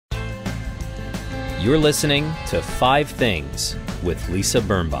You're listening to Five Things with Lisa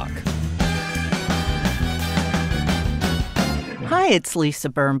Birnbach. Hi, it's Lisa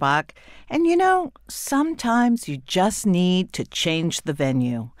Birnbach. And you know, sometimes you just need to change the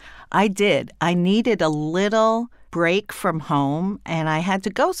venue. I did. I needed a little break from home, and I had to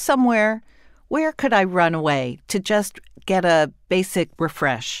go somewhere. Where could I run away to just get a basic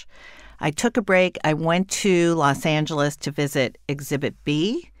refresh? I took a break. I went to Los Angeles to visit Exhibit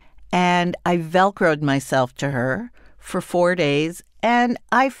B, and I Velcroed myself to her for 4 days, and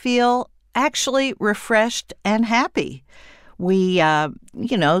I feel actually refreshed and happy. We,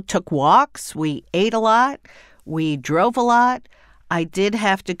 took walks. We ate a lot. We drove a lot. I did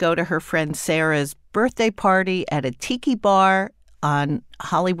have to go to her friend Sarah's birthday party at a tiki bar on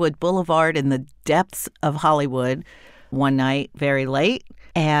Hollywood Boulevard in the depths of Hollywood one night, very late.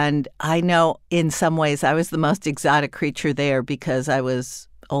 And I know in some ways I was the most exotic creature there because I was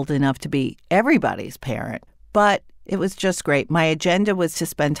old enough to be everybody's parent. But it was just great. My agenda was to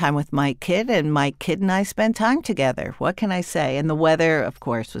spend time with my kid, and my kid and I spent time together. What can I say? And the weather, of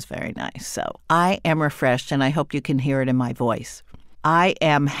course, was very nice. So I am refreshed, and I hope you can hear it in my voice. I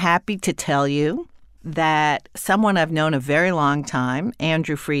am happy to tell you that someone I've known a very long time,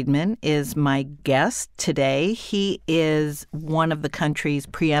 Andrew Friedman, is my guest today. He is one of the country's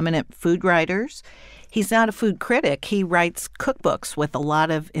preeminent food writers. He's not a food critic. He writes cookbooks with a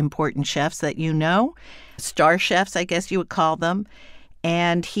lot of important chefs that you know, star chefs, I guess you would call them.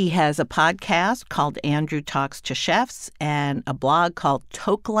 And he has a podcast called Andrew Talks to Chefs and a blog called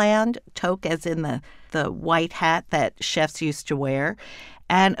Tokeland, toque as in the white hat that chefs used to wear,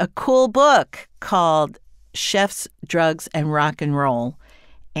 and a cool book called Chefs, Drugs, and Rock and Roll.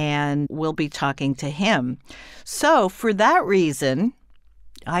 And we'll be talking to him. So for that reason,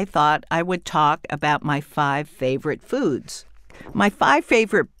 I thought I would talk about my 5 favorite foods. My 5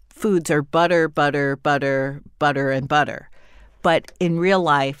 favorite foods are butter, butter, butter, butter, and butter. But in real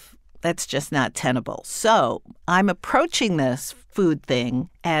life, that's just not tenable. So I'm approaching this food thing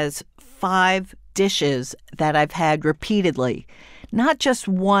as 5 dishes that I've had repeatedly, not just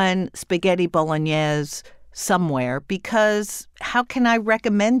one spaghetti bolognese somewhere, because how can I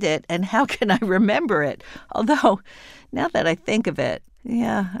recommend it and how can I remember it? Although, now that I think of it,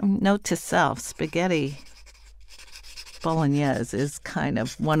 note to self, spaghetti bolognese is kind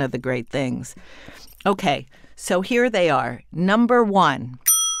of one of the great things. Okay, so here they are. Number 1,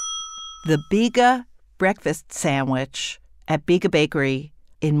 the Bega breakfast sandwich at Bega Bakery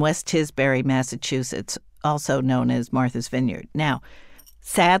in West Tisbury, Massachusetts, also known as Martha's Vineyard. Now,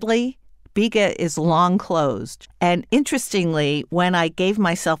 sadly, Bega is long closed. And interestingly, when I gave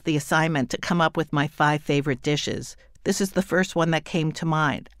myself the assignment to come up with my 5 favorite dishes, this is the first one that came to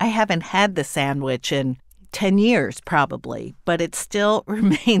mind. I haven't had the sandwich in 10 years probably, but it still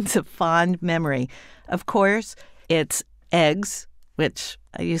remains a fond memory. Of course, it's eggs, which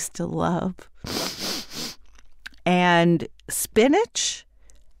I used to love, and spinach,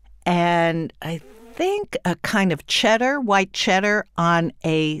 and I think a kind of cheddar, white cheddar on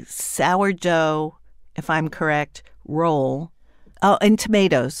a sourdough, if I'm correct, roll. Oh, and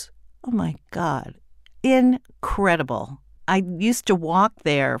tomatoes. Oh, my God. Incredible. I used to walk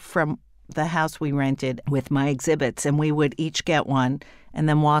there from the house we rented with my exhibits, and we would each get one and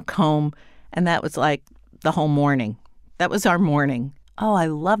then walk home, and that was like the whole morning. That was our morning. Oh, I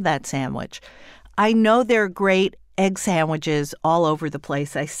love that sandwich. I know they're great egg sandwiches all over the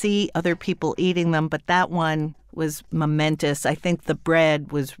place. I see other people eating them, but that one was momentous. I think the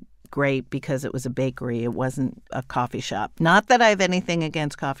bread was great because it was a bakery. It wasn't a coffee shop. Not that I have anything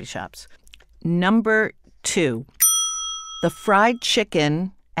against coffee shops. Number 2, the fried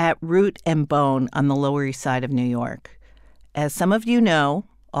chicken at Root and Bone on the Lower East Side of New York. As some of you know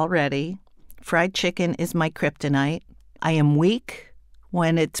already, fried chicken is my kryptonite. I am weak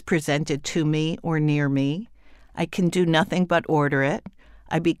when it's presented to me or near me. I can do nothing but order it.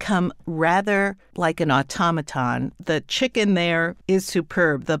 I become rather like an automaton. The chicken there is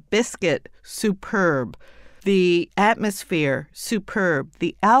superb. The biscuit, superb. The atmosphere, superb.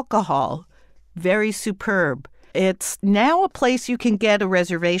 The alcohol, very superb. It's now a place you can get a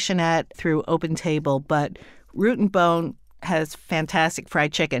reservation at through Open Table, but Root and Bone has fantastic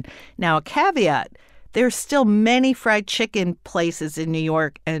fried chicken. Now, a caveat, there's still many fried chicken places in New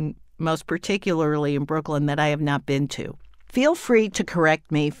York, and most particularly in Brooklyn, that I have not been to. Feel free to correct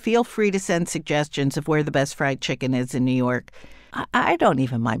me. Feel free to send suggestions of where the best fried chicken is in New York. I don't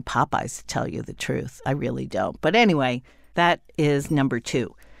even mind Popeyes, to tell you the truth. I really don't. But anyway, that is number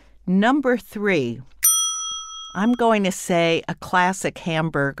 2. Number 3, I'm going to say a classic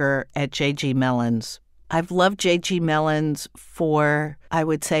hamburger at JG Melon's. I've loved JG Melon's for, I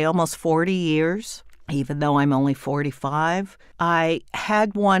would say, almost 40 years. even though I'm only 45. I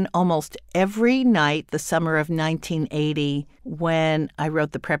had one almost every night the summer of 1980 when I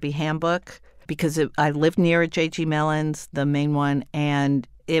wrote the Preppy Handbook, because I lived near JG Melon's, the main one, and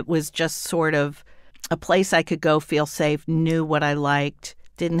it was just sort of a place I could go, feel safe, knew what I liked,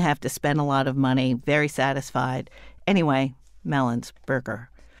 didn't have to spend a lot of money, very satisfied. Anyway, Melon's Burger.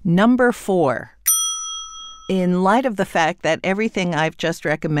 Number 4. In light of the fact that everything I've just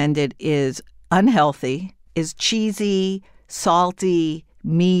recommended is unhealthy, is cheesy, salty,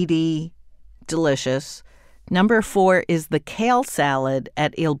 meaty, delicious, number 4 is the kale salad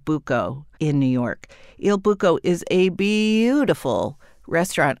at Il Buco in New York. Il Buco is a beautiful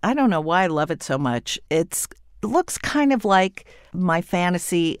restaurant. I don't know why I love it so much. It looks kind of like my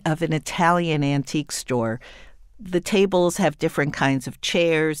fantasy of an Italian antique store. The tables have different kinds of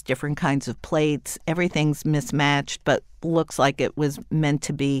chairs, different kinds of plates. Everything's mismatched, but looks like it was meant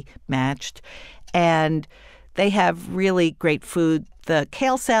to be matched. And they have really great food. The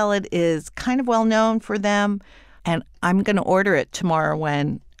kale salad is kind of well known for them, and I'm going to order it tomorrow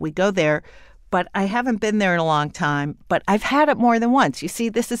when we go there. But I haven't been there in a long time, but I've had it more than once. You see,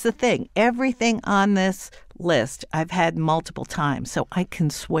 this is the thing. Everything on this list I've had multiple times, so I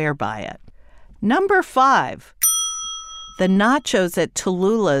can swear by it. Number 5. The nachos at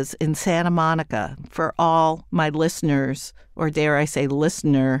Tallulah's in Santa Monica. For all my listeners, or dare I say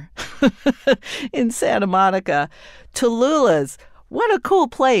listener, in Santa Monica. Tallulah's, what a cool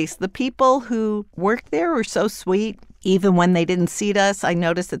place. The people who work there were so sweet. Even when they didn't seat us, I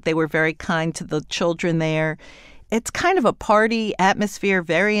noticed that they were very kind to the children there. It's kind of a party atmosphere,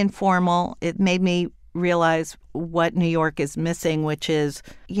 very informal. It made me realize what New York is missing, which is,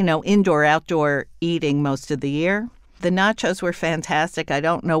 indoor, outdoor eating most of the year. The nachos were fantastic. I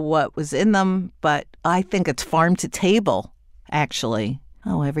don't know what was in them, but I think it's farm to table, actually.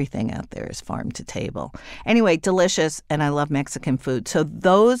 Oh, everything out there is farm to table. Anyway, delicious, and I love Mexican food. So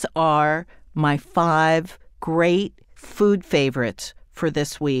those are my 5 great food favorites for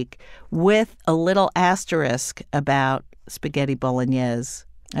this week, with a little asterisk about spaghetti bolognese.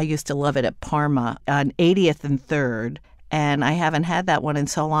 I used to love it at Parma on 80th and 3rd, and I haven't had that one in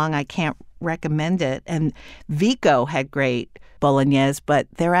so long I can't recommend it. And Vico had great bolognese, but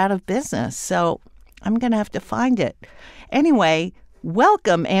they're out of business, so I'm going to have to find it. Anyway,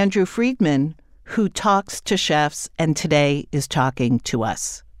 welcome Andrew Friedman, who talks to chefs and today is talking to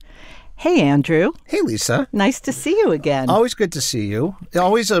us. Hey, Andrew. Hey, Lisa. Nice to see you again. Always good to see you.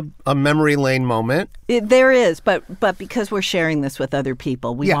 Always a memory lane moment. There is, but because we're sharing this with other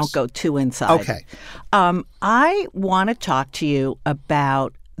people, we won't go too inside. Okay. I want to talk to you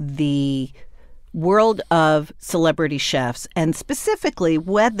about the world of celebrity chefs, and specifically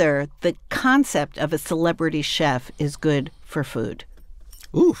whether the concept of a celebrity chef is good for food.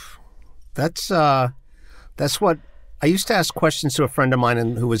 Oof. That's what I used to ask questions to a friend of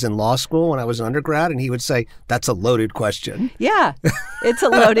mine who was in law school when I was an undergrad, and he would say, that's a loaded question. Yeah, it's a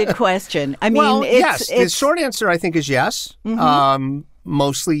loaded question. I mean, yes. The short answer, I think, is yes. Mm-hmm.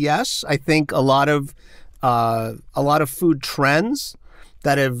 Mostly yes. I think a lot of food trends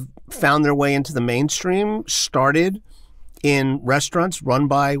that have found their way into the mainstream started in restaurants run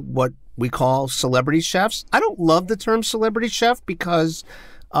by what we call celebrity chefs. I don't love the term celebrity chef because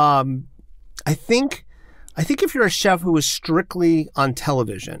I think if you're a chef who is strictly on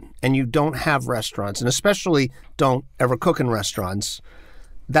television and you don't have restaurants, and especially don't ever cook in restaurants,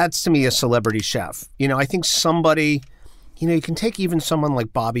 that's to me a celebrity chef. I think somebody, you can take even someone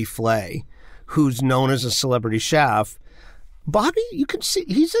like Bobby Flay, who's known as a celebrity chef. Bobby, you can see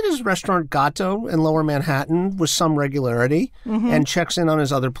he's at his restaurant Gatto in Lower Manhattan with some regularity, and checks in on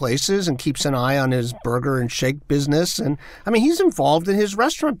his other places and keeps an eye on his burger and shake business. And I mean, he's involved in his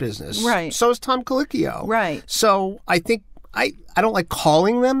restaurant business. Right. So is Tom Colicchio. Right. So I think I don't like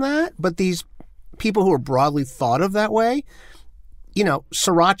calling them that, but these people who are broadly thought of that way,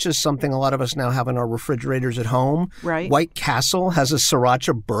 sriracha is something a lot of us now have in our refrigerators at home. Right. White Castle has a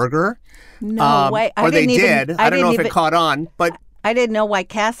sriracha burger. No way. I don't know if it caught on, but I didn't know White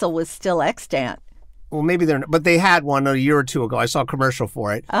Castle was still extant. Well, maybe they're not, but they had one a year or two ago. I saw a commercial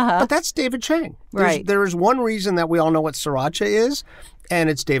for it. But that's David Chang. Right. There is one reason that we all know what sriracha is,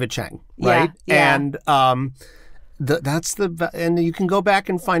 and it's David Chang, right? Yeah. And and you can go back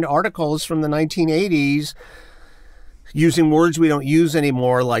and find articles from the 1980s using words we don't use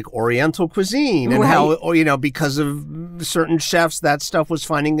anymore, like Oriental cuisine, and how, because of certain chefs, that stuff was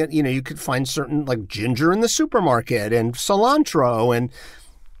finding that, you could find certain, like ginger in the supermarket and cilantro, and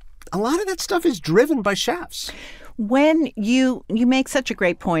a lot of that stuff is driven by chefs. When you make such a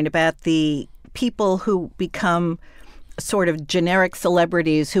great point about the people who become sort of generic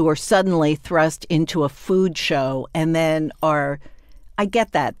celebrities who are suddenly thrust into a food show and then are, I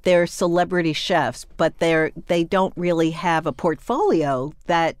get that, they're celebrity chefs, but they don't really have a portfolio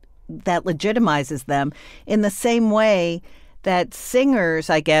that legitimizes them in the same way that singers,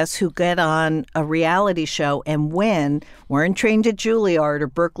 I guess, who get on a reality show and win weren't trained at Juilliard or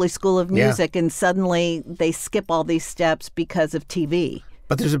Berklee School of Music, and suddenly they skip all these steps because of TV.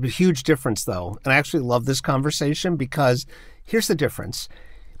 But there's a huge difference, though. And I actually love this conversation because here's the difference.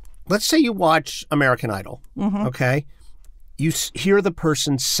 Let's say you watch American Idol, okay? You hear the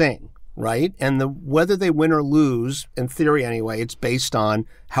person sing, right? And whether they win or lose, in theory anyway, it's based on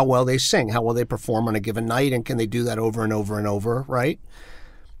how well they sing, how well they perform on a given night, and can they do that over and over and over, right?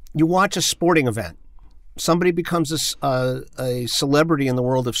 You watch a sporting event. Somebody becomes a celebrity in the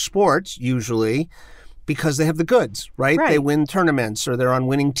world of sports, usually, because they have the goods, right? They win tournaments, or they're on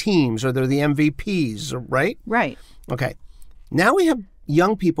winning teams, or they're the MVPs, right? Right. Okay. Now we have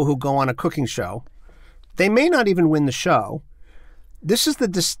young people who go on a cooking show. They may not even win the show. This is the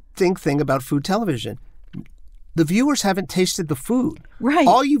distinct thing about food television. The viewers haven't tasted the food. Right.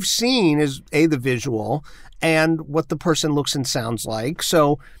 All you've seen is, the visual and what the person looks and sounds like.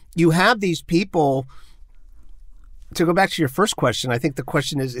 So you have these people. To go back to your first question, I think the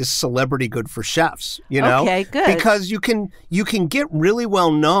question is celebrity good for chefs? You know? Okay, good. Because you can get really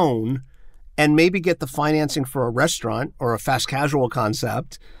well known and maybe get the financing for a restaurant or a fast casual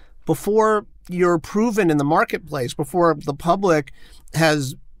concept before you're proven in the marketplace, before the public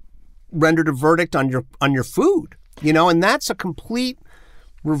has rendered a verdict on your food, you know, and that's a complete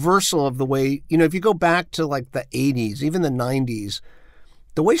reversal of the way, you know, if you go back to like the 80s, even the 90s,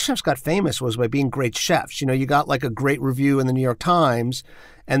 the way chefs got famous was by being great chefs. You know, you got like a great review in the New York Times,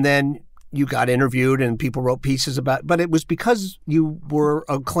 and then you got interviewed and people wrote pieces about, but it was because you were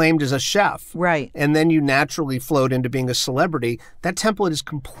acclaimed as a chef. Right. And then you naturally flowed into being a celebrity. That template is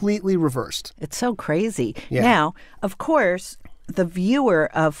completely reversed. It's so crazy. Yeah. Now, of course, the viewer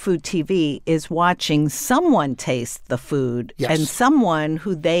of food TV is watching someone taste the food, and someone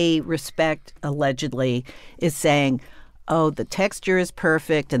who they respect, allegedly, is saying, oh, the texture is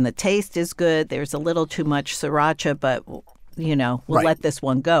perfect and the taste is good. There's a little too much sriracha, but, you know, we'll let this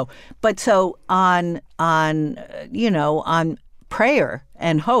one go. But so on prayer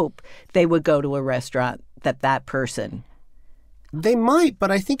and hope, they would go to a restaurant that person. They might,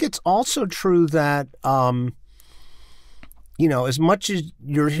 but I think it's also true that, you know, as much as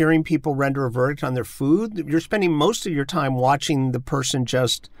you're hearing people render a verdict on their food, you're spending most of your time watching the person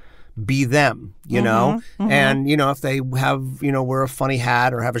just be them, you know? And, you know, if they have, you know, wear a funny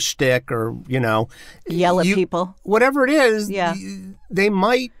hat or have a shtick or, you know. Yell at people. Whatever it is, they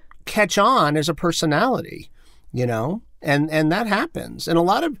might catch on as a personality, you know? And that happens. And a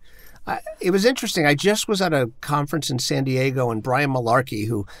lot of, it was interesting. I just was at a conference in San Diego, and Brian Malarkey,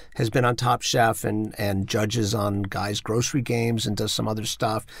 who has been on Top Chef and judges on Guy's Grocery Games and does some other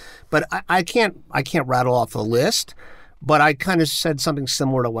stuff. But I can't rattle off a list. But I kind of said something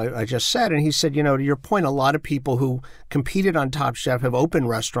similar to what I just said. And he said, you know, to your point, a lot of people who competed on Top Chef have opened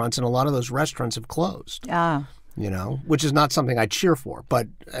restaurants, and a lot of those restaurants have closed. You know, which is not something I cheer for. But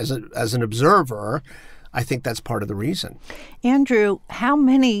as an observer, I think that's part of the reason. Andrew, how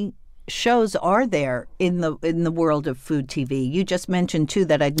many shows are there in the world of food TV? You just mentioned two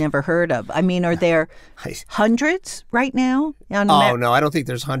that I'd never heard of. I mean, are there hundreds right now? No, I don't think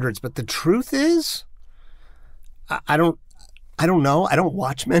there's hundreds. But the truth is, I don't know. I don't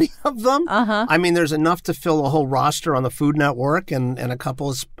watch many of them. I mean, there's enough to fill a whole roster on the Food Network and a couple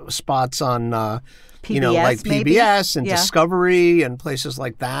of spots on, PBS, you know, like PBS and Discovery and places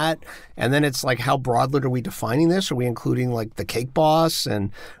like that. And then it's like, how broadly are we defining this? Are we including like the Cake Boss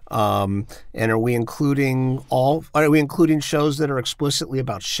and are we including shows that are explicitly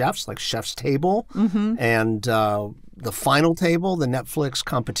about chefs, like Chef's Table and The Final Table, the Netflix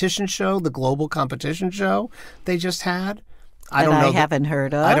competition show, the global competition show they just had? I haven't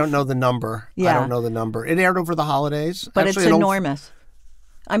heard of. I don't know the number. I don't know the number. It aired over the holidays. But actually, it's enormous.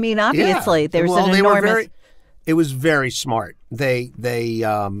 I mean, obviously, there's an enormous. It was very smart. They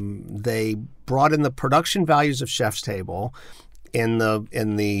brought in the production values of Chef's Table in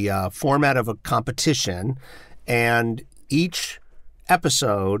the format of a competition, and each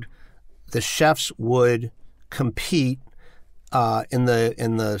episode, the chefs would compete in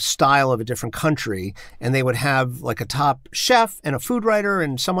the style of a different country, and they would have like a top chef and a food writer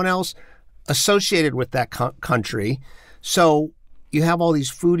and someone else associated with that country. So you have all these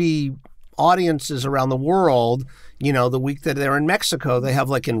foodie audiences around the world. You know, the week that they're in Mexico, they have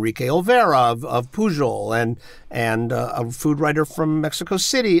like Enrique Olvera of Pujol and a food writer from Mexico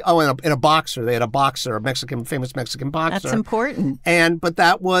City. Oh, and a boxer. They had a boxer, famous Mexican boxer. That's important. But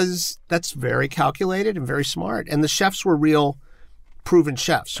that's very calculated and very smart. And the chefs were real proven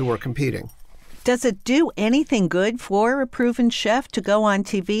chefs who were competing. Does it do anything good for a proven chef to go on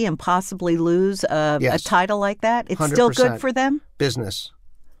TV and possibly lose a title like that? It's 100%. Still good for them? Business.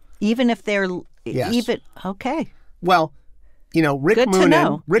 Even if they're... Yes. Okay. Well, you know, Rick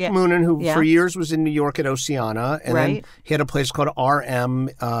Moonen, who Yeah. for years was in New York at Oceana, and then he had a place called RM,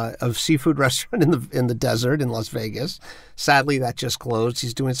 a seafood restaurant in the desert in Las Vegas. Sadly, that just closed.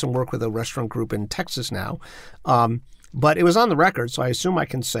 He's doing some work with a restaurant group in Texas now. But it was on the record, so I assume I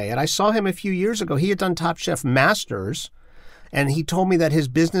can say it. I saw him a few years ago. He had done Top Chef Masters, and he told me that his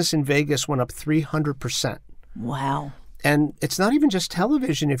business in Vegas went up 300%. Wow. And it's not even just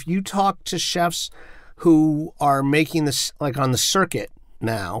television. If you talk to chefs who are making this, like on the circuit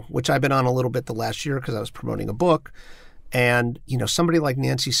now, which I've been on a little bit the last year because I was promoting a book, and, you know, somebody like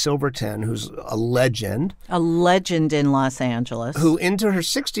Nancy Silverton, who's a legend. A legend in Los Angeles. Who into her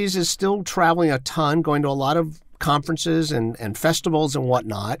 60s is still traveling a ton, going to a lot of conferences and festivals and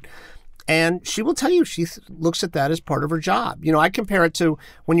whatnot. And she will tell you she looks at that as part of her job. You know, I compare it to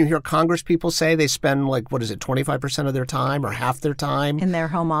when you hear Congress people say they spend 25% of their time or half their time in their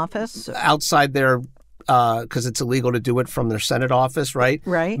home office, outside their, because it's illegal to do it from their Senate office, right?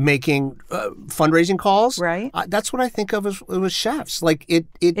 Right. Making fundraising calls. Right. That's what I think of as chefs. Like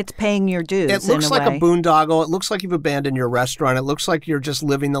it's paying your dues. It looks in a like way. a boondoggle. It looks like you've abandoned your restaurant. It looks like you're just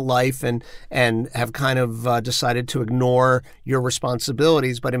living the life and have kind of decided to ignore your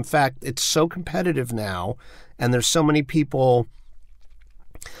responsibilities. But in fact, it's so competitive now, and there's so many people.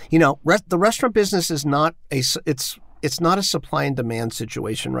 You know, the restaurant business is not it's not a supply and demand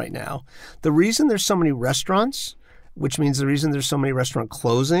situation right now. The reason there's so many restaurants, which means the reason there's so many restaurant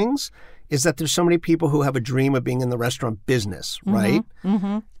closings, is that there's so many people who have a dream of being in the restaurant business, right?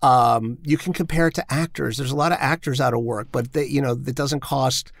 Mm-hmm. You can compare it to actors. There's a lot of actors out of work, but it doesn't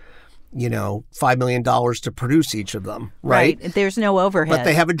cost, $5 million to produce each of them, right? There's no overhead. But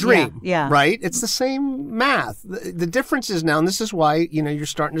they have a dream, yeah. Right? It's the same math. The difference is now, and this is why, you're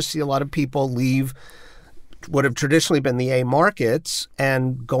starting to see a lot of people leave what have traditionally been the A markets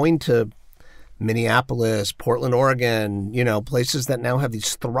and going to Minneapolis, Portland, Oregon, places that now have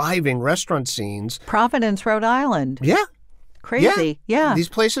these thriving restaurant scenes. Providence, Rhode Island. Yeah. Crazy. Yeah. These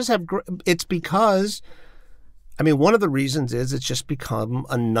places have, it's because, one of the reasons is it's just become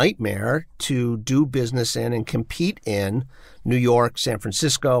a nightmare to do business in and compete in New York, San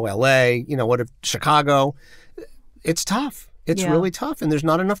Francisco, LA, Chicago. It's tough. It's really tough, and there's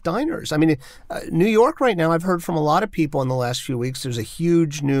not enough diners. New York right now, I've heard from a lot of people in the last few weeks, there's a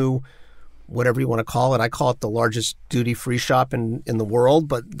huge new, whatever you want to call it, I call it the largest duty-free shop in the world,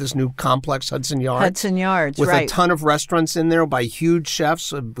 but this new complex, Hudson Yards. Hudson Yards, with right. a ton of restaurants in there by huge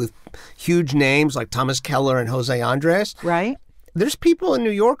chefs with huge names like Thomas Keller and Jose Andres. Right. There's people in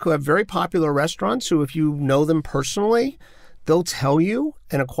New York who have very popular restaurants who, if you know them personally, they'll tell you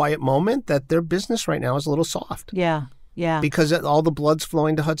in a quiet moment that their business right now is a little soft. Yeah. Yeah. Because all the blood's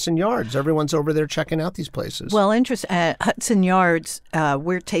flowing to Hudson Yards. Everyone's over there checking out these places. Well, interesting. Hudson Yards,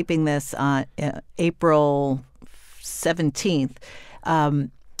 we're taping this on April 17th.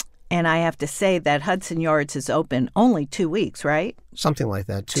 And I have to say that Hudson Yards is open only 2 weeks, right? Something like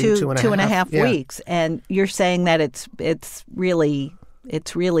that. Two and a half weeks. And you're saying that it's really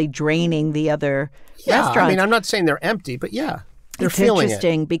draining the other restaurants. I'm not saying they're empty, but yeah. It's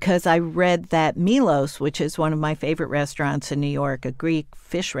interesting because I read that Milos, which is one of my favorite restaurants in New York, a Greek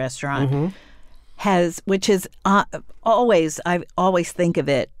fish restaurant, I always think of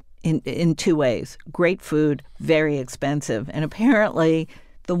it in two ways: great food, very expensive, and apparently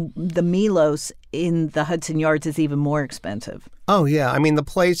the Milos in the Hudson Yards is even more expensive. Oh yeah, the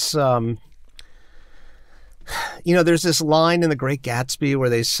place. There's this line in The Great Gatsby where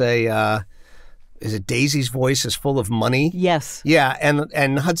they say. Is it Daisy's voice is full of money? Yes. Yeah,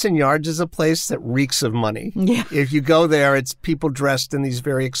 and Hudson Yards is a place that reeks of money. Yeah. If you go there, it's people dressed in these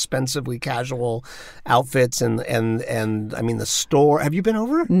very expensively casual outfits, and the store. Have you been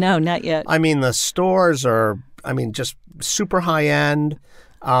over? No, not yet. The stores are, just super high end.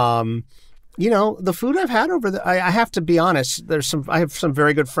 The food I've had over there, I have to be honest, I have some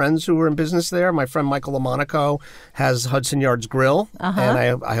very good friends who were in business there. My friend Michael Lamonaco has Hudson Yards Grill,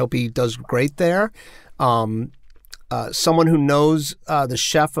 and I hope he does great there. Someone who knows the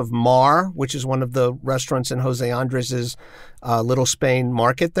chef of Mar, which is one of the restaurants in Jose Andres' Little Spain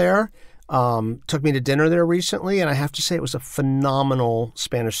market there, took me to dinner there recently, and I have to say it was a phenomenal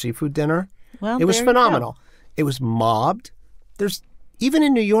Spanish seafood dinner. Well, it was there you phenomenal. go. It was mobbed. Even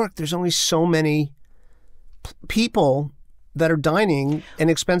in New York, there's only so many people that are dining in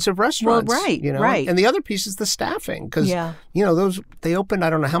expensive restaurants. Well, right, you know? right. And the other piece is the staffing, because Yeah. they opened I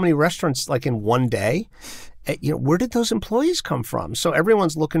don't know how many restaurants like in one day. Where did those employees come from? So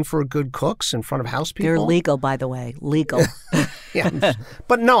everyone's looking for good cooks in front of house people. They're legal, by the way. Legal. Yeah,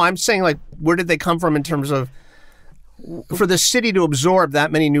 but no, I'm saying like where did they come from in terms of for the city to absorb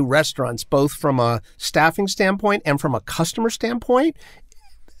that many new restaurants, both from a staffing standpoint and from a customer standpoint?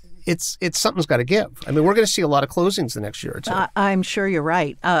 It's something's got to give. I mean, we're going to see a lot of closings the next year or two. I'm sure you're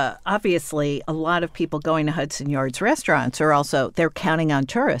right. Obviously, a lot of people going to Hudson Yards restaurants they're counting on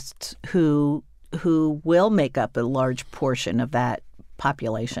tourists who will make up a large portion of that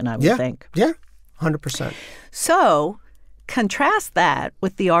population, I would think. Yeah, 100%. So contrast that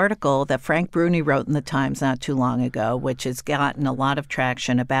with the article that Frank Bruni wrote in the Times not too long ago, which has gotten a lot of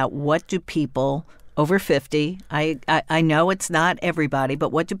traction about what do people over 50, I know it's not everybody,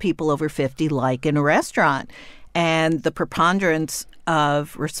 but what do people over 50 like in a restaurant? And the preponderance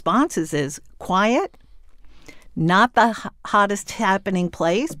of responses is quiet, not the hottest happening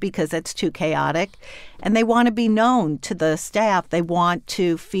place because it's too chaotic, and they want to be known to the staff. They want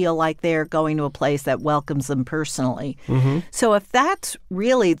to feel like they're going to a place that welcomes them personally. Mm-hmm. So if that's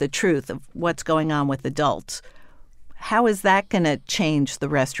really the truth of what's going on with adults, how is that going to change the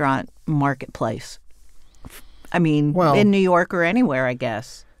restaurant marketplace? I mean, in New York or anywhere, I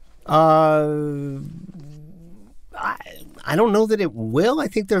guess. I don't know that it will. I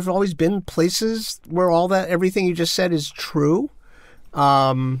think there's always been places where everything you just said is true.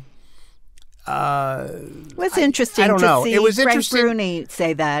 It was interesting to see Frank Bruni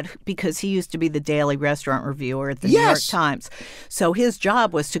say that because he used to be the daily restaurant reviewer at the New York Times. So his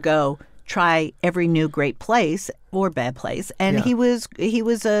job was to go try every new great place or bad place. And he was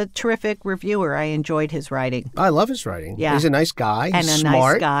a terrific reviewer. I enjoyed his writing. I love his writing. Yeah. He's a nice guy. And He's a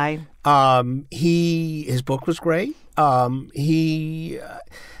smart. nice guy. His book was great. I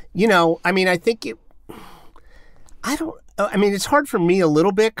think it's hard for me a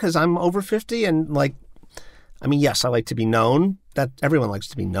little bit because I'm over 50 and yes, I like to be known. That everyone likes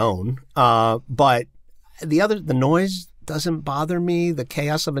to be known. But the noise doesn't bother me. The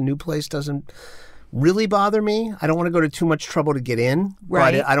chaos of a new place doesn't really bother me. I don't want to go to too much trouble to get in.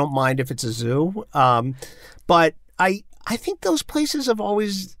 Right. But I don't mind if it's a zoo. But I think those places have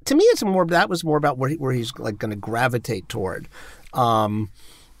always, to me, that was more about where he's like going to gravitate toward. Because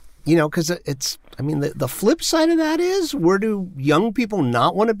the flip side of that is, where do young people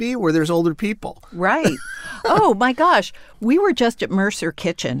not want to be? Where there's older people. Right. Oh my gosh. We were just at Mercer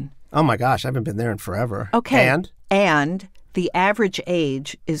Kitchen. Oh my gosh. I haven't been there in forever. Okay. And the average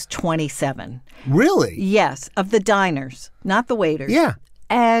age is 27. Really? Yes, of the diners, not the waiters. Yeah.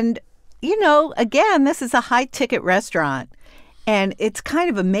 And, again, this is a high-ticket restaurant. And it's kind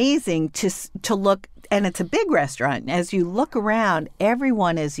of amazing to look, and it's a big restaurant. As you look around,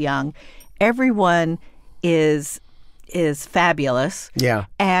 everyone is young. Everyone is fabulous. Yeah.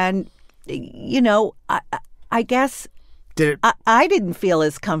 And, I guess... I didn't feel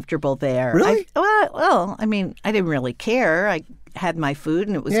as comfortable there. Really? I didn't really care. I had my food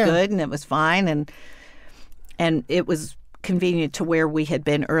and it was good and it was fine and it was convenient to where we had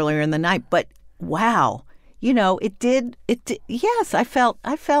been earlier in the night. But wow, it did. Yes, I felt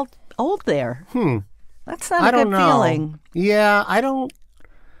old there. That's not a good feeling. Yeah, I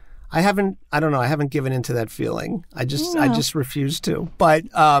haven't given into that feeling. I just refuse to. But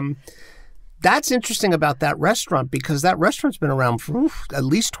that's interesting about that restaurant because that restaurant's been around for at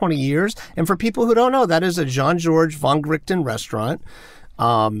least 20 years. And for people who don't know, that is a Jean-Georges von Grichten restaurant.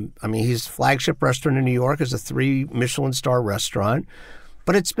 His flagship restaurant in New York is a 3 Michelin star restaurant.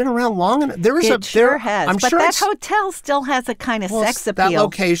 But it's been around long enough. It sure has. But that hotel still has a kind of sex appeal. That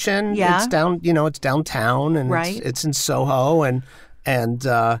location, it's it's downtown and right. it's in Soho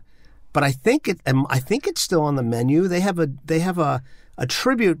but I think it's still on the menu. They have a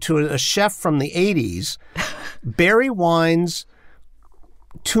tribute to a chef from the 80s, Barry Wine's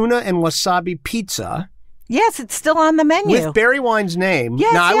tuna and wasabi pizza. Yes, it's still on the menu. With Barry Wine's name.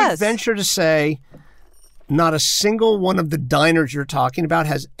 Yes, now, I would venture to say not a single one of the diners you're talking about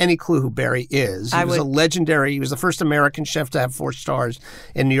has any clue who Barry is. He was the first American chef to have 4 stars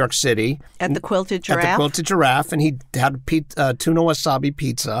in New York City. At the Quilted Giraffe? At the Quilted Giraffe, and he had tuna wasabi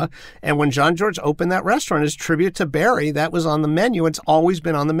pizza. And when John George opened that restaurant as tribute to Barry, that was on the menu. It's always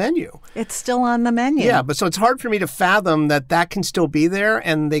been on the menu. It's still on the menu. Yeah, but so it's hard for me to fathom that can still be there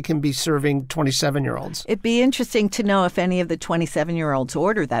and they can be serving 27-year-olds. It'd be interesting to know if any of the 27-year-olds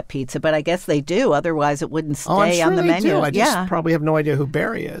order that pizza, but I guess they do. Otherwise, it wouldn't stay on the menu. Do. I just probably have no idea who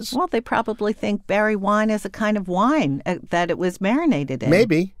Barry is. Well, they probably think Barry wine is a kind of wine that it was marinated in.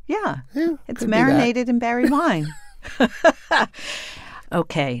 Maybe. Yeah it's marinated in Barry wine.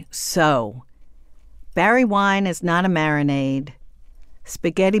 Okay, so Barry wine is not a marinade.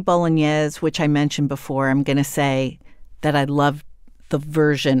 Spaghetti Bolognese, which I mentioned before, I'm going to say that I love the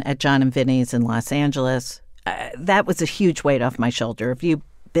version at John and Vinny's in Los Angeles. That was a huge weight off my shoulder. Have you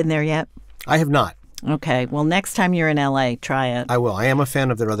been there yet? I have not. Okay. Well, next time you're in L.A., try it. I will. I am a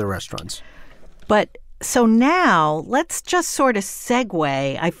fan of their other restaurants. But so now let's just sort of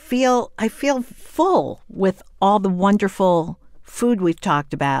segue. I feel full with all the wonderful food we've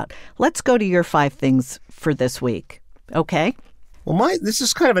talked about. Let's go to your 5 things for this week. Okay? Well, this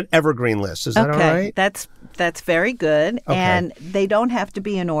is kind of an evergreen list. Is that all right? That's very good. Okay. And they don't have to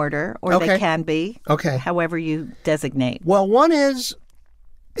be in order, or they can be. Okay. However you designate. Well, one is,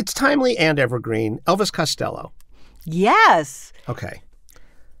 it's timely and evergreen, Elvis Costello. Yes. Okay.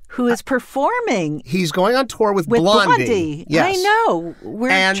 Who is performing. He's going on tour with Blondie. Yes. I know.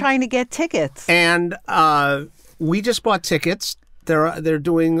 We're trying to get tickets. And we just bought tickets. They're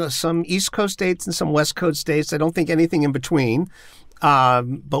doing some East Coast dates and some West Coast dates. I don't think anything in between.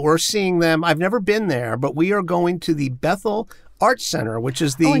 But we're seeing them. I've never been there, but we are going to the Bethel Arts Center, which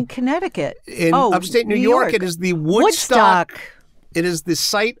is in Connecticut. In upstate New York. It is the Woodstock. It is the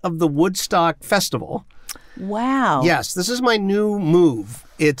site of the Woodstock Festival. Wow. Yes, this is my new move.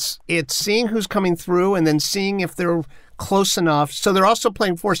 It's seeing who's coming through and then seeing if they're close enough. So they're also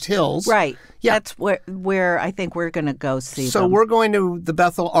playing Forest Hills. Right. Yeah. That's where I think we're going to go see them. So we're going to the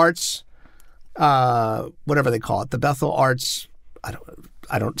Bethel Arts, whatever they call it, the Bethel Arts,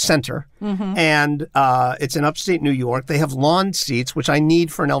 I don't Center. Mm-hmm. And it's in upstate New York. They have lawn seats, which I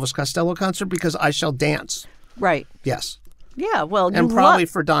need for an Elvis Costello concert because I shall dance. Right. Yes. Yeah, well, and probably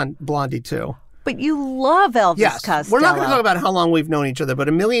for Blondie, too. But you love Elvis Costello. We're not going to talk about how long we've known each other, but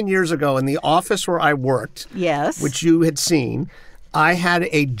a million years ago in the office where I worked, which you had seen, I had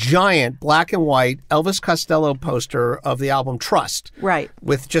a giant black and white Elvis Costello poster of the album Trust. Right.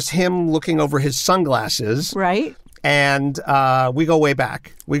 With just him looking over his sunglasses. Right. And we go way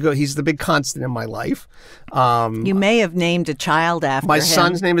back. He's the big constant in my life. You may have named a child after him. My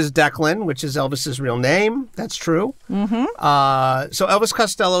son's name is Declan, which is Elvis's real name. That's true. Mm-hmm. So Elvis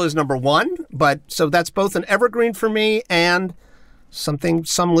Costello is number 1. So that's both an evergreen for me and something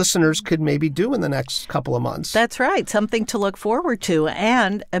some listeners could maybe do in the next couple of months. That's right. Something to look forward to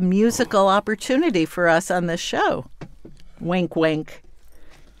and a musical opportunity for us on this show. Wink, wink.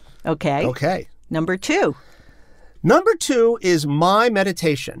 Okay. Okay. Number 2. Number 2 is my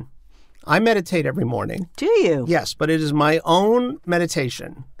meditation. I meditate every morning. Do you? Yes, but it is my own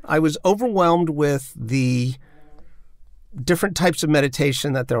meditation. I was overwhelmed with the different types of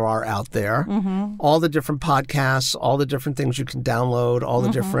meditation that there are out there, all the different podcasts, all the different things you can download, all the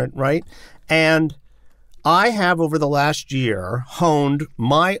different, right? And I have over the last year honed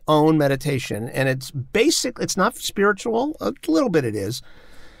my own meditation, and it's not spiritual, a little bit it is,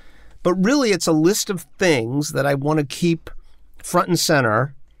 but really it's a list of things that I want to keep front and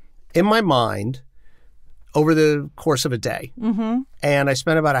center in my mind over the course of a day. Mm-hmm. And I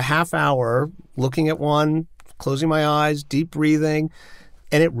spent about a half hour looking at one, closing my eyes, deep breathing,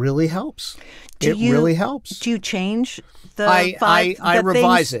 and it really helps. Really helps. Do you change the I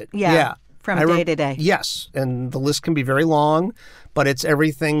revise it. Yeah. From day to day. Yes. And the list can be very long, but it's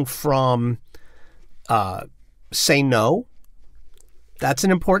everything from say no. That's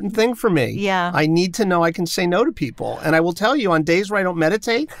an important thing for me. Yeah. I need to know I can say no to people. And I will tell you, on days where I don't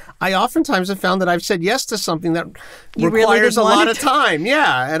meditate, I oftentimes have found that I've said yes to something that requires a lot of time.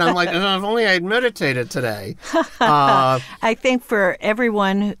 Yeah. And I'm like, oh, if only I'd meditated today. I think for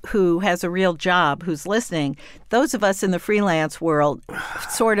everyone who has a real job, who's listening, those of us in the freelance world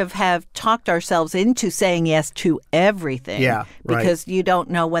sort of have talked ourselves into saying yes to everything. Yeah, right. Because you don't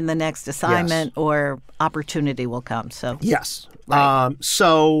know when the next assignment or opportunity will come. So yes. Right.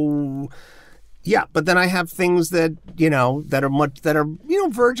 So Yeah, but then I have things that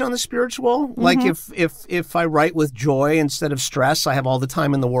verge on the spiritual. Like if I write with joy instead of stress, I have all the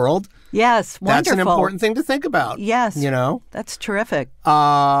time in the world. Yes, wonderful. That's an important thing to think about. Yes, that's terrific.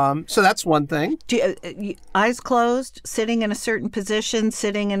 So that's one thing. Eyes closed, sitting in a certain position,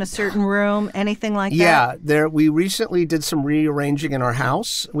 sitting in a certain room, anything like that? Yeah, we recently did some rearranging in our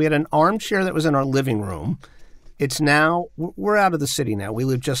house. We had an armchair that was in our living room. It's now, we're out of the city now. We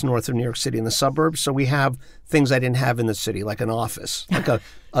live just north of New York City in the suburbs. So we have things I didn't have in the city, like an office, like a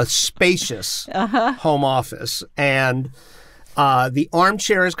spacious home office. And the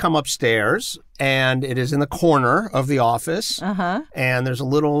armchair has come upstairs, and it is in the corner of the office. And there's a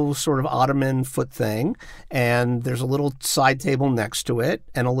little sort of ottoman foot thing, and there's a little side table next to it,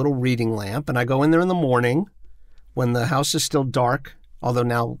 and a little reading lamp. And I go in there in the morning when the house is still dark. Although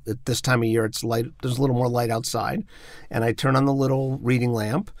now at this time of year it's light, there's a little more light outside. And I turn on the little reading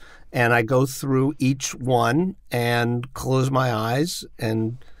lamp and I go through each one and close my eyes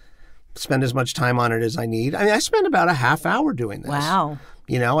and spend as much time on it as I need. I mean, I spend about a half hour doing this. Wow.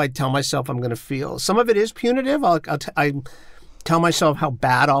 I tell myself I'm going to feel. Some of it is punitive. I tell myself how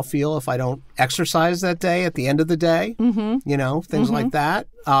bad I'll feel if I don't exercise that day at the end of the day. Things like that.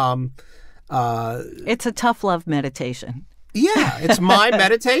 It's a tough love meditation. Yeah, it's my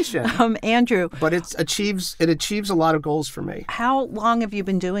meditation. Andrew. But it achieves a lot of goals for me. How long have you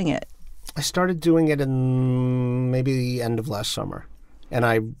been doing it? I started doing it in maybe the end of last summer, and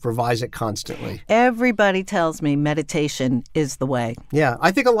I revise it constantly. Everybody tells me meditation is the way. Yeah,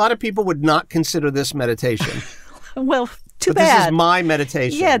 I think a lot of people would not consider this meditation. Well, too but bad. This is my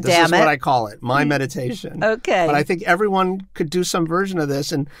meditation. Yeah, this damn is what I call it, my meditation. Okay. But I think everyone could do some version of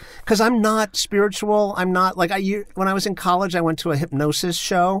this, and because I'm not spiritual, I'm not like when I was in college, I went to a hypnosis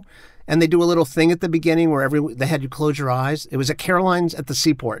show, and they do a little thing at the beginning where they had you close your eyes. It was at Caroline's at the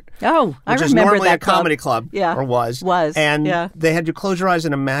Seaport. Oh, I remember that. Which is normally a club. comedy club. Yeah, or was. And they had you close your eyes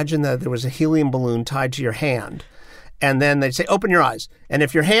and imagine that there was a helium balloon tied to your hand, and then they'd say, "Open your eyes," and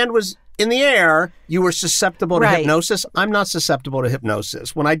if your hand was in the air, you were susceptible to hypnosis. I'm not susceptible to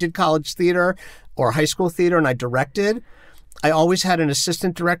hypnosis. When I did college theater or high school theater and I directed, I always had an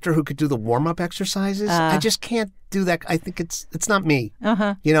assistant director who could do the warm-up exercises. I just can't do that. I think it's not me.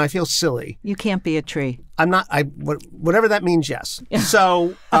 I feel silly. You can't be a tree. I'm not. Whatever that means, yes.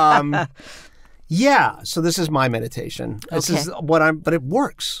 So, so this is my meditation. This is what but it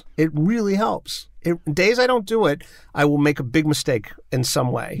works. It really helps. Days I don't do it, I will make a big mistake in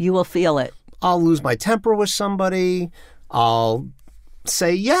some way. You will feel it. I'll lose my temper with somebody. I'll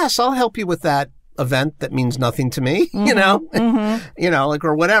say, yes, I'll help you with that event that means nothing to me,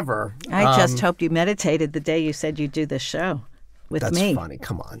 or whatever. I just hoped you meditated the day you said you'd do this show with me. That's funny.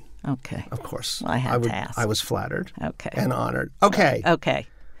 Come on. Okay. Of course. Well, I had to ask. I was flattered. Okay. And honored. Okay. Okay.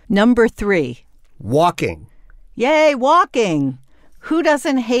 Number 3. Walking. Yay, walking. Who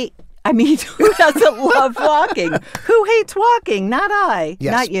doesn't love walking? Who hates walking? Not I.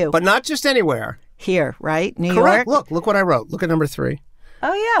 Yes, not you. But not just anywhere. Here, right? New Correct. York? Look what I wrote. Look at number 3.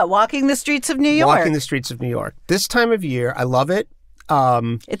 Oh, yeah. Walking the streets of New York. Walking the streets of New York. This time of year, I love it.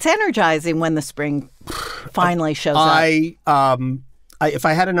 It's energizing when the spring finally shows up. If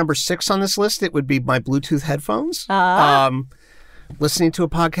I had a number 6 on this list, it would be my Bluetooth headphones. Listening to a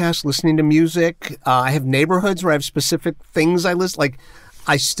podcast, listening to music. I have neighborhoods where I have specific things I listen. Like,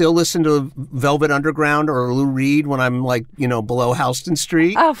 I still listen to Velvet Underground or Lou Reed when I'm below Houston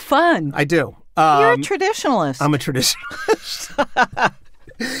Street. Oh, fun. I do. You're a traditionalist. I'm a traditionalist.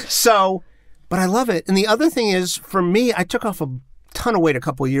 So, but I love it. And the other thing is, for me, I took off a ton of weight a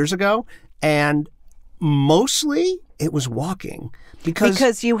couple of years ago, and mostly it was walking.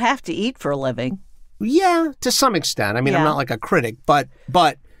 Because you have to eat for a living. Yeah, to some extent. I mean, I'm not like a critic, but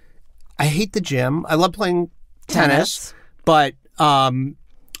I hate the gym. I love playing tennis. But I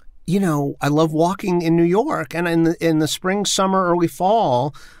love walking in New York, and in the spring, summer, early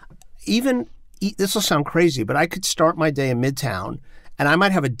fall. This will sound crazy, but I could start my day in Midtown, and I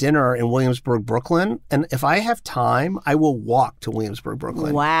might have a dinner in Williamsburg, Brooklyn. And if I have time, I will walk to Williamsburg,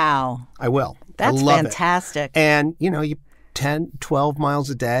 Brooklyn. Wow, I will. That's fantastic. And you 10, 12 miles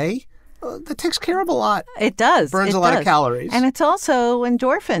a day. That takes care of a lot. It does. Burns a lot of calories, and it's also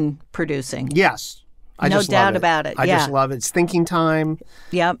endorphin producing. Yes. No doubt about it. I just love it. It's thinking time.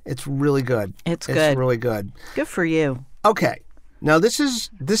 Yep. It's really good. It's good. It's really good. Good for you. Okay. Now this is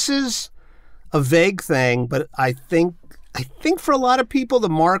a vague thing, but I think for a lot of people the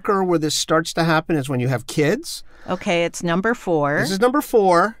marker where this starts to happen is when you have kids. Okay, it's number 4. This is number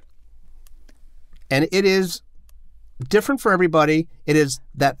 4. And it is different for everybody. It is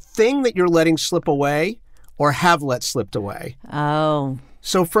that thing that you're letting slip away or have let slipped away. Oh.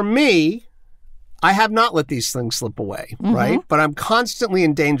 So for me, I have not let these things slip away, right? But I'm constantly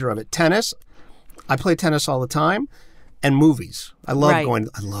in danger of it. Tennis, I play tennis all the time, and movies. I love going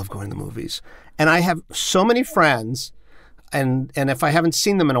to the movies. And I have so many friends, and if I haven't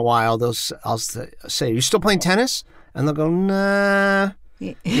seen them in a while, I'll say, "You still playing tennis?" And they'll go, "Nah."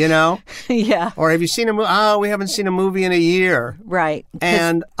 You know? Yeah. Or have you seen a movie? Oh, we haven't seen a movie in a year. Right.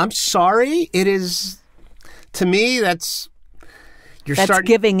 And I'm sorry, it is, to me, that's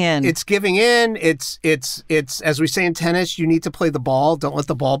giving in. It's giving in. It's as we say in tennis, you need to play the ball. Don't let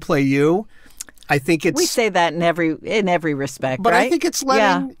the ball play you. I think we say that in every respect, but right? I think it's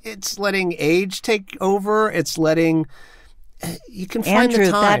letting age take over. It's letting you can find Andrew,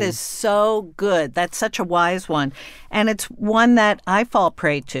 the time. that is so good. That's such a wise one. And it's one that I fall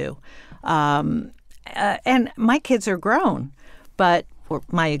prey to. And my kids are grown, or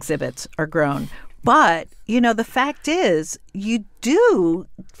my exhibits are grown. But, the fact is, you do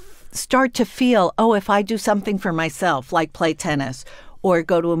start to feel, if I do something for myself, like play tennis or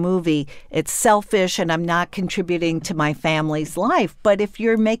go to a movie, it's selfish and I'm not contributing to my family's life. But if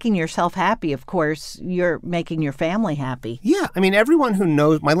you're making yourself happy, of course, you're making your family happy. Yeah. I mean, everyone who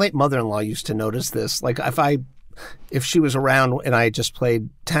knows, my late mother-in-law used to notice this. Like if she was around and I just played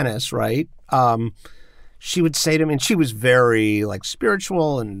tennis, right? She would say to me, and she was very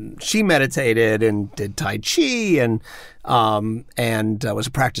spiritual, and she meditated and did Tai Chi and was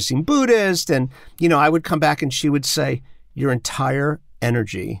a practicing Buddhist. And, I would come back and she would say, your entire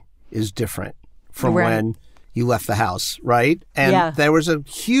energy is different from when you left the house, right? And there was a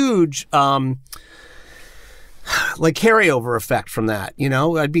huge carryover effect from that.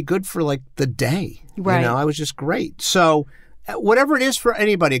 I'd be good for the day. Right. I was just great. So whatever it is for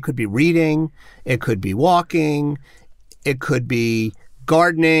anybody, it could be reading, it could be walking, it could be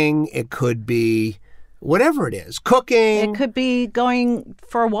gardening, it could be whatever it is, cooking. It could be going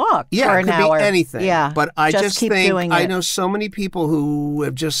for a walk for an hour. Yeah, it could be anything. Yeah, but I just keep think doing I it. know so many people who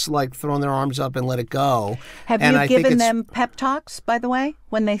have just thrown their arms up and let it go. Have you given them pep talks, by the way,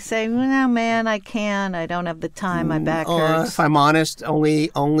 when they say, "No, man, I can't. I don't have the time. My back hurts." If I'm honest,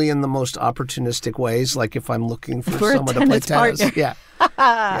 only in the most opportunistic ways, like if I'm looking for someone to play tennis. Partner. Yeah.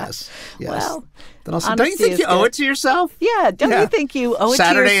 Yes. Well, then also, don't you think you owe it to yourself? Yeah. Don't you think you owe it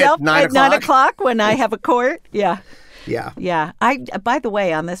Saturday to yourself at 9 o'clock when I have a court? Yeah. Yeah. Yeah. By the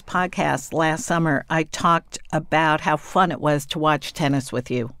way, on this podcast last summer, I talked about how fun it was to watch tennis with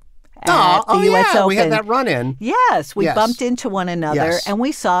you. At the US Open. We had that run-in. Yes, we bumped into one another, and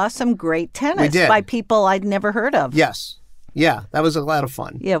we saw some great tennis by people I'd never heard of. Yes. Yeah, that was a lot of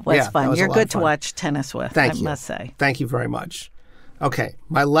fun. Yeah, it was fun. You're good to watch tennis with, I must say. Thank you very much. Okay,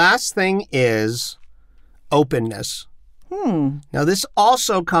 my last thing is openness. Now, this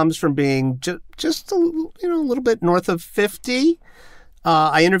also comes from being just a little bit north of 50.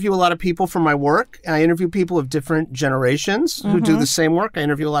 I interview a lot of people for my work. I interview people of different generations who do the same work. I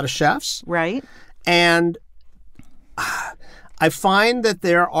interview a lot of chefs. Right. And I find that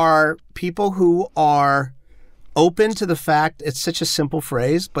there are people who are open to the fact, it's such a simple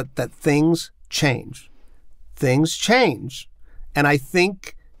phrase, but that things change. Things change. And I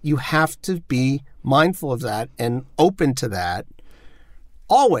think you have to be mindful of that and open to that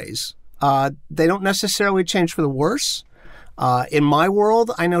always. They don't necessarily change for the worse. In my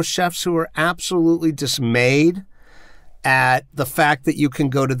world, I know chefs who are absolutely dismayed at the fact that you can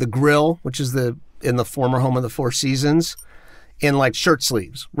go to the grill, which is in the former home of the Four Seasons, in shirt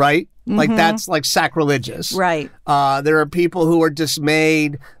sleeves, right? That's sacrilegious. Right. There are people who are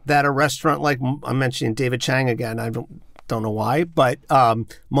dismayed that a restaurant I'm mentioning David Chang again, I don't know why, but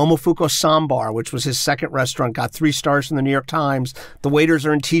Momofuku Sambar, which was his second restaurant, got 3 stars from the New York Times. The waiters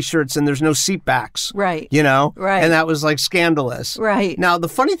are in T-shirts and there's no seat backs. Right. Right. And that was scandalous. Right. Now, the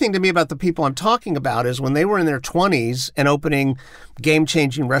funny thing to me about the people I'm talking about is when they were in their 20s and opening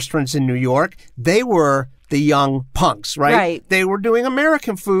game-changing restaurants in New York, they were the young punks, right? Right. They were doing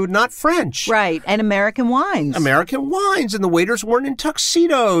American food, not French. Right. And American wines. American wines. And the waiters weren't in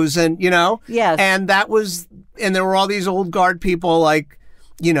tuxedos and, Yes. And there were all these old guard people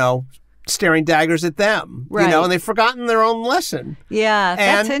staring daggers at them, right. And they've forgotten their own lesson. Yeah,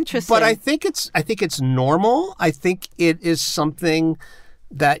 that's interesting. But I think it's normal. I think it is something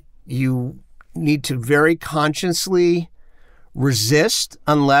that you need to very consciously resist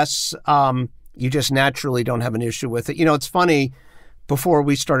unless you just naturally don't have an issue with it. It's funny. Before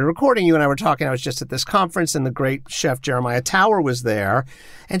we started recording, you and I were talking. I was just at this conference, and the great chef Jeremiah Tower was there.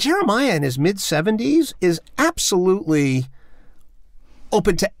 And Jeremiah, in his mid-70s, is absolutely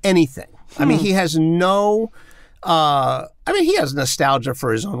open to anything. I mean, he has no... he has nostalgia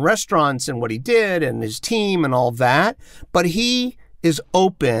for his own restaurants and what he did and his team and all that. But he is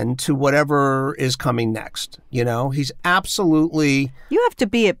open to whatever is coming next. You know, he's absolutely... You have to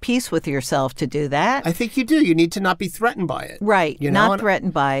be at peace with yourself to do that. I think you do. You need to not be threatened by it. Right. You know? Not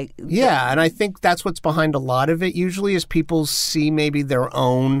threatened by... Yeah, and I think that's what's behind a lot of it usually is people see maybe their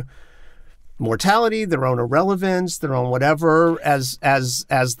own mortality, their own irrelevance, their own whatever as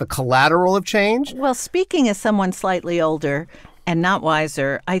the collateral of change. Well, speaking as someone slightly older and not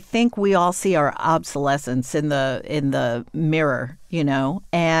wiser, I think we all see our obsolescence in the mirror, you know.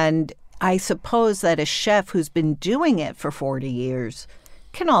 And I suppose that a chef who's been doing it for 40 years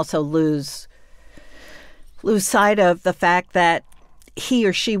can also lose sight of the fact that he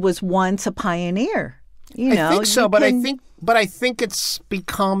or she was once a pioneer. You know, I think so, but I think it's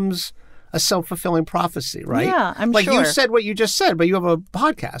becomes a self-fulfilling prophecy, right? Yeah, I'm like sure. you said what you just said, but you have a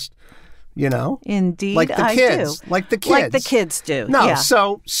podcast. You know? Indeed, like the kids. do. Like the kids. Like the kids do. No, yeah.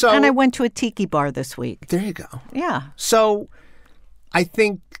 so And I went to a tiki bar this week. There you go. Yeah. So I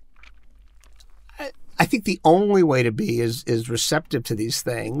think the only way to be is receptive to these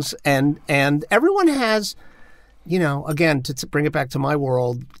things, and everyone has, you know, again, to bring it back to my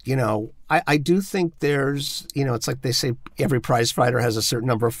world, you know, I do think there's, you know, it's like they say every prize fighter has a certain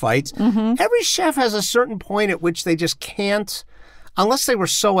number of fights. Mm-hmm. Every chef has a certain point at which they just can't, unless they were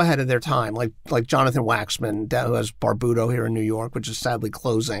so ahead of their time, like Jonathan Waxman, who has Barbuto here in New York, which is sadly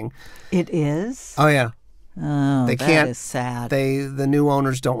closing. It is? Oh, yeah. Oh, they that can't, is sad. The new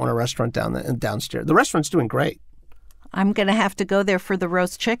owners don't want a restaurant downstairs. The restaurant's doing great. I'm going to have to go there for the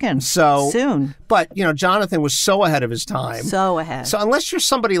roast chicken soon. But, you know, Jonathan was so ahead of his time. So ahead. So unless you're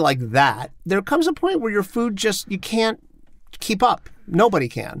somebody like that, there comes a point where your food just, you can't keep up. Nobody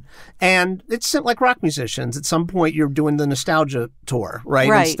can. And it's like rock musicians. At some point, you're doing the nostalgia tour,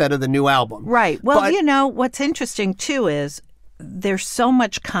 right? Instead of the new album. Right. Well, you know, what's interesting, too, is there's so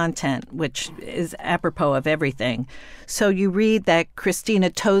much content, which is apropos of everything. So you read that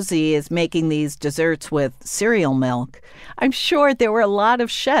Christina Tosi is making these desserts with cereal milk. I'm sure there were a lot of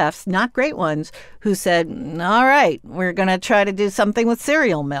chefs, not great ones, who said, all right, we're going to try to do something with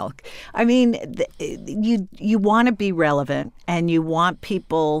cereal milk. I mean, you want to be relevant and you want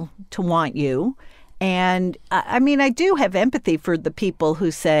people to want you. And I mean, I do have empathy for the people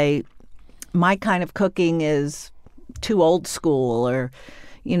who say, my kind of cooking is too old school, or,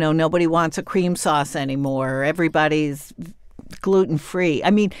 you know, nobody wants a cream sauce anymore. Everybody's gluten-free.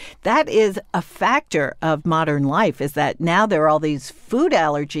 I mean, that is a factor of modern life, is that now there are all these food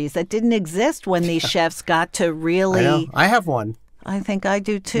allergies that didn't exist when these chefs got to really... I know. I have one. I think I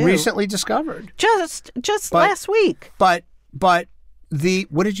do too. Recently discovered. Just last week. But what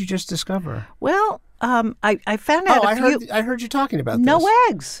did you just discover? Well, I found out I heard you talking about this. No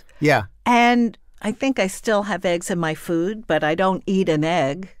eggs. Yeah. And I think I still have eggs in my food, but I don't eat an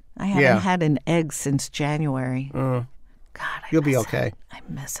egg. I haven't had an egg since January. God, you'll be okay. I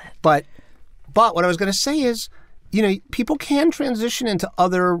miss it. But what I was going to say is, you know, people can transition into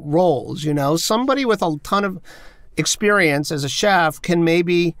other roles. You know, somebody with a ton of experience as a chef can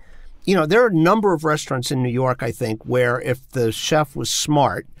maybe, you know, there are a number of restaurants in New York, I think, where if the chef was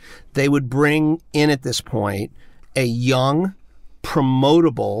smart, they would bring in at this point a young,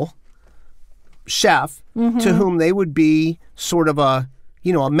 promotable chef to whom they would be sort of a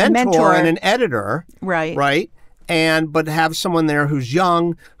mentor and an editor. Right. But have someone there who's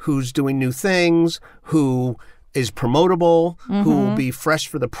young, who's doing new things, who is promotable, who will be fresh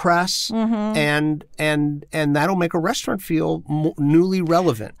for the press, and that'll make a restaurant feel newly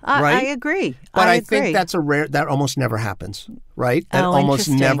relevant, right? I agree. But I think that's that almost never happens, right? That almost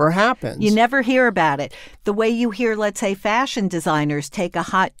never happens. You never hear about it. The way you hear, let's say, fashion designers take a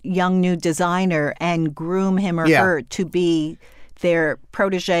hot, young, new designer and groom him or her to be their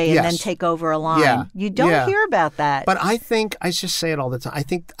protege and then take over a line. Yeah. You don't hear about that. But I just say it all the time.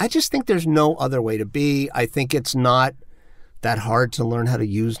 I just think there's no other way to be. I think it's not that hard to learn how to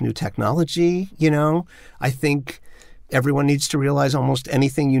use new technology, you know? I think everyone needs to realize almost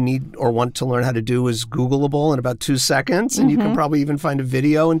anything you need or want to learn how to do is Googleable in about 2 seconds. And you can probably even find a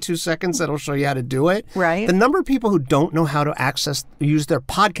video in 2 seconds that'll show you how to do it. Right. The number of people who don't know how to use their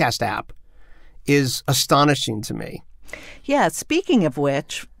podcast app is astonishing to me. Yeah, speaking of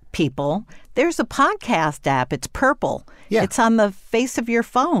which, people, there's a podcast app. It's purple. Yeah. It's on the face of your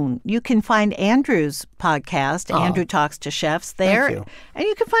phone. You can find Andrew's podcast, Andrew Talks to Chefs, there. Thank you. And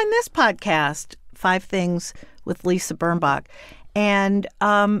you can find this podcast, 5 Things with Lisa Birnbach. And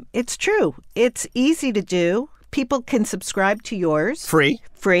it's true. It's easy to do. People can subscribe to yours. Free.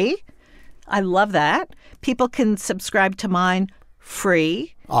 I love that. People can subscribe to mine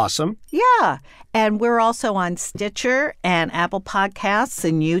free. Awesome. Yeah. And we're also on Stitcher and Apple Podcasts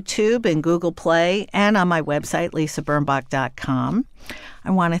and YouTube and Google Play and on my website, lisabirnbach.com. I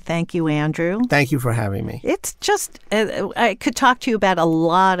want to thank you, Andrew. Thank you for having me. It's just, I could talk to you about a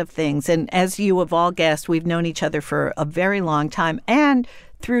lot of things. And as you have all guessed, we've known each other for a very long time and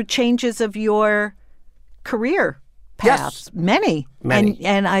through changes of your career paths. Yes. Many.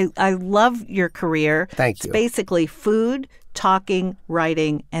 And I love your career. Thank you. It's basically food, talking,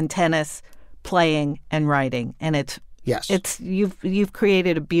 writing, and tennis, playing, and writing. And you've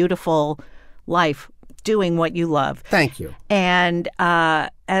created a beautiful life doing what you love. Thank you. And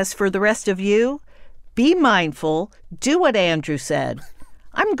as for the rest of you, be mindful. Do what Andrew said.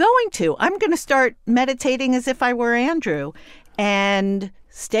 I'm going to start meditating as if I were Andrew. And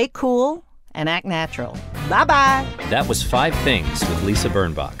stay cool and act natural. Bye-bye. That was 5 Things with Lisa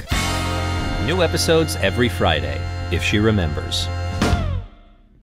Birnbach. New episodes every Friday, if she remembers.